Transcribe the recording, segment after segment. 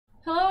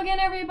again,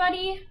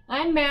 everybody.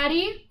 I'm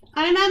Maddie.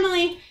 I'm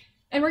Emily.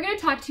 And we're going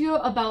to talk to you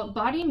about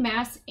body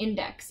mass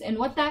index and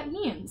what that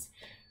means.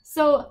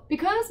 So,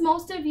 because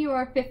most of you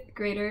are 5th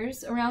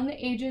graders around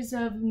the ages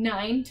of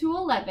 9 to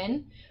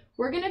 11,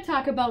 we're going to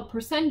talk about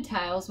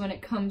percentiles when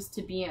it comes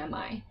to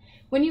BMI.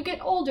 When you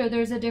get older,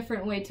 there's a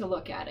different way to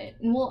look at it,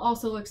 and we'll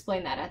also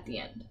explain that at the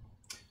end.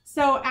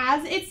 So,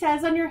 as it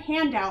says on your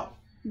handout,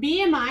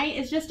 BMI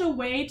is just a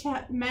way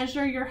to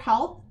measure your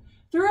health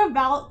through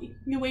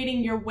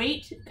evaluating your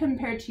weight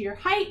compared to your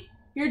height,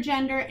 your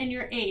gender, and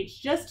your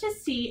age, just to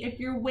see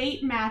if your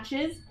weight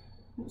matches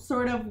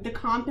sort of the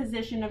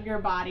composition of your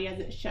body as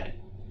it should.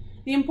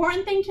 The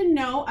important thing to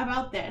know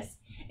about this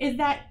is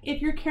that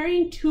if you're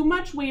carrying too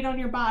much weight on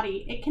your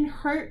body, it can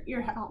hurt your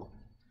health.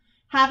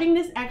 Having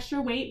this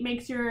extra weight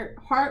makes your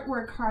heart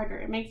work harder.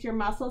 It makes your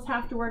muscles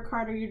have to work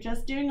harder. You're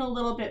just doing a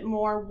little bit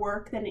more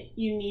work than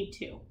you need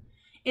to.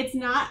 It's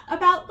not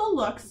about the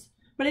looks,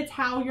 but it's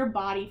how your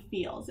body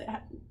feels.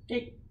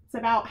 It's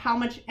about how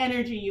much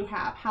energy you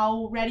have,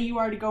 how ready you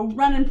are to go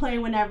run and play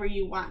whenever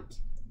you want.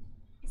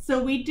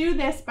 So we do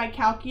this by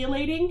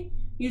calculating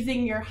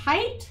using your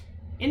height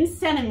in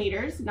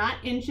centimeters, not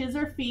inches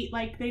or feet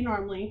like they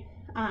normally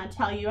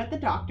tell you at the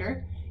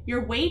doctor,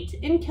 your weight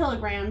in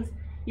kilograms,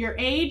 your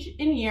age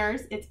in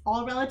years, it's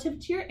all relative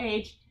to your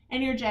age,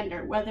 and your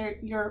gender, whether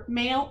you're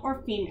male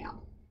or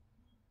female.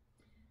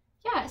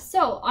 Yeah,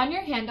 so on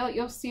your handout,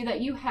 you'll see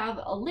that you have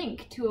a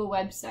link to a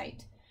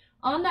website.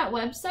 On that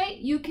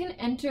website, you can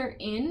enter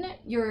in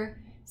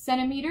your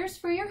centimeters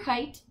for your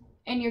height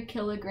and your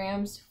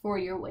kilograms for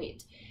your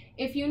weight.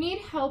 If you need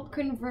help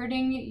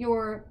converting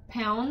your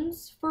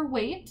pounds for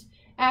weight,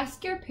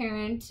 ask your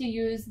parent to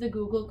use the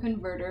Google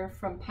converter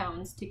from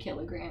pounds to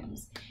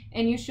kilograms,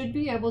 and you should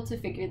be able to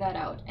figure that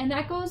out. And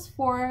that goes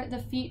for the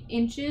feet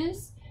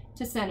inches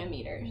to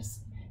centimeters.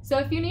 So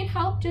if you need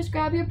help, just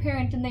grab your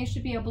parent and they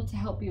should be able to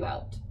help you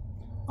out.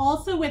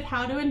 Also, with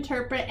how to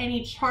interpret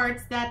any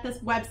charts that this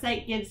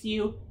website gives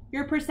you,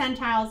 your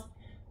percentiles,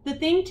 the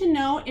thing to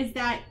know is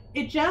that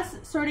it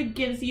just sort of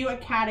gives you a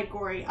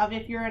category of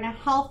if you're in a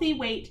healthy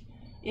weight,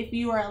 if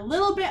you are a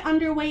little bit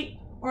underweight,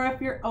 or if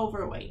you're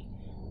overweight.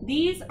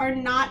 These are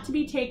not to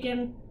be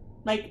taken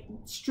like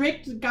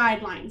strict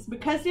guidelines,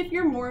 because if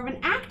you're more of an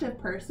active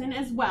person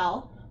as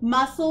well,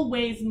 muscle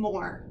weighs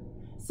more.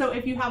 So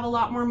if you have a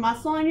lot more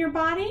muscle on your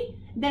body,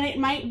 then it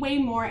might weigh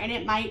more and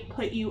it might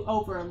put you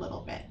over a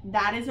little bit.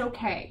 That is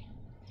okay.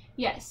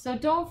 Yes, so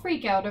don't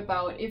freak out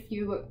about if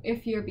your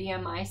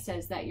BMI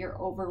says that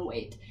you're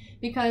overweight,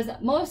 because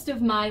most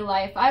of my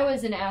life I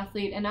was an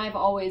athlete and I've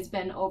always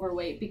been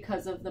overweight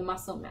because of the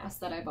muscle mass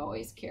that I've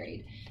always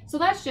carried. So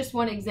that's just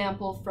one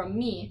example from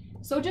me.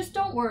 So just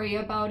don't worry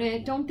about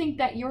it. Don't think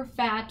that you're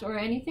fat or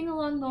anything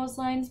along those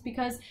lines,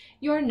 because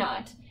you're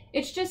not.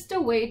 It's just a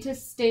way to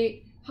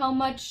state how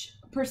much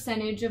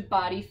percentage of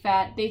body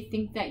fat they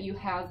think that you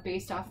have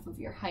based off of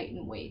your height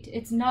and weight.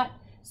 It's not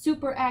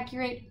super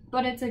accurate,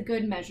 but it's a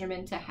good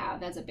measurement to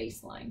have as a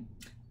baseline.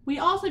 We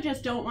also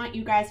just don't want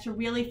you guys to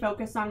really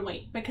focus on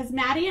weight, because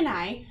Maddie and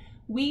I,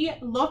 we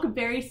look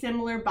very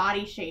similar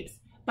body shapes,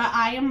 but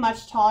I am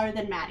much taller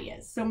than Maddie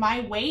is. So my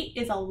weight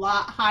is a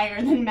lot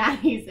higher than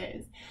Maddie's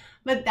is,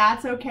 but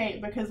that's okay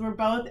because we're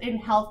both in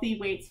healthy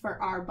weights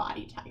for our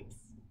body types.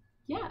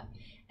 Yeah.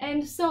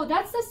 And so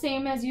that's the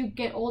same as you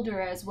get older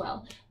as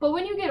well. But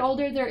when you get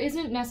older, there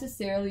isn't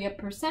necessarily a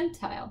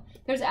percentile.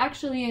 There's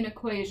actually an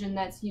equation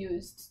that's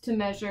used to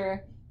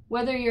measure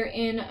whether you're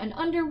in an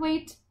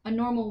underweight, a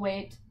normal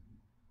weight,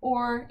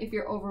 or if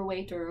you're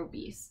overweight or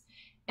obese.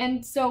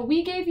 And so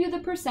we gave you the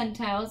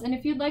percentiles, and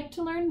if you'd like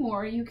to learn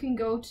more, you can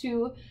go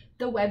to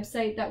the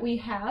website that we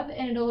have,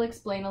 and it'll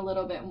explain a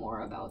little bit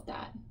more about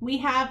that. We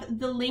have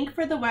the link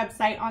for the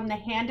website on the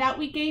handout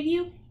we gave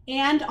you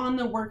and on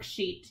the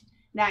worksheet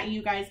that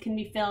you guys can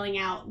be filling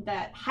out,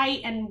 that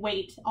height and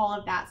weight, all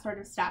of that sort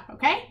of stuff,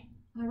 okay?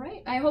 All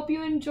right, I hope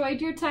you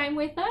enjoyed your time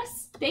with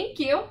us. Thank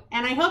you.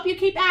 And I hope you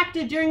keep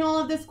active during all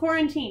of this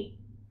quarantine.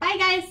 Bye,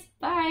 guys.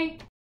 Bye.